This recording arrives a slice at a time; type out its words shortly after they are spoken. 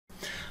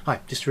Hi,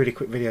 just a really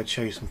quick video to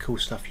show you some cool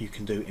stuff you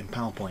can do in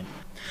PowerPoint.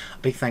 A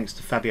big thanks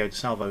to Fabio De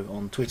Salvo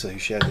on Twitter who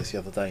shared this the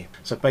other day.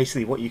 So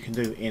basically what you can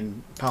do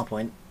in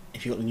PowerPoint,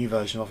 if you've got the new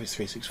version of Office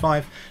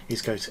 365,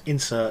 is go to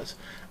Insert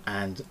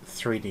and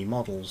 3D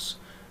Models.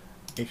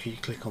 If you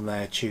click on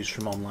there, choose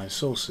from online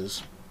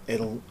sources,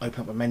 it'll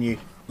open up a menu,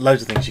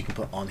 loads of things you can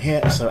put on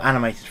here. So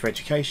animated for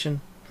education,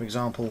 for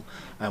example,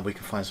 and we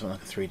can find something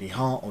like a 3D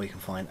heart, or we can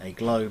find a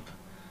globe.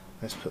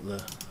 Let's put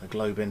the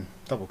globe in,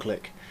 double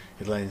click,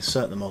 it'll then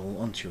insert the model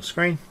onto your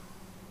screen,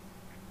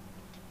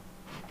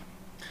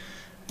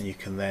 and you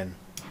can then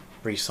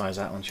resize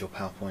that onto your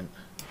PowerPoint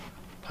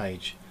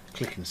page,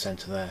 click in the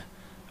center there,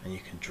 and you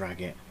can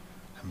drag it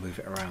and move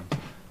it around.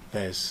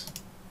 There's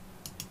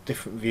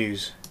different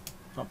views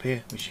up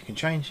here which you can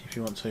change if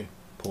you want to,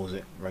 pause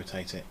it,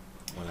 rotate it,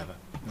 whatever.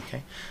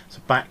 Okay,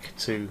 so back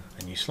to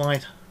a new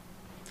slide.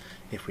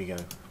 If we go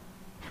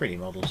 3D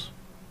models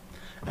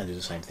and do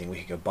the same thing, we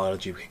could go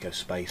biology, we could go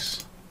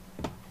space.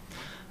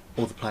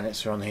 All the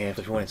planets are on here. If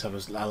we wanted to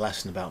have a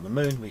lesson about the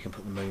moon, we can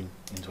put the moon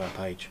into our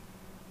page.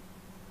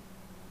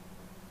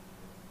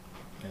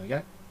 There we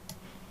go.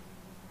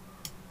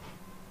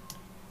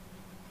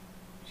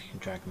 You can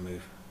drag and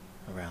move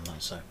around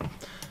like so.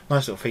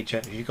 Nice little feature.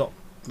 If you've got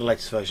the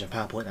latest version of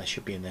PowerPoint, that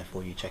should be in there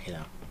for you. Check it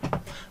out.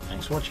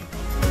 Thanks for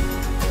watching.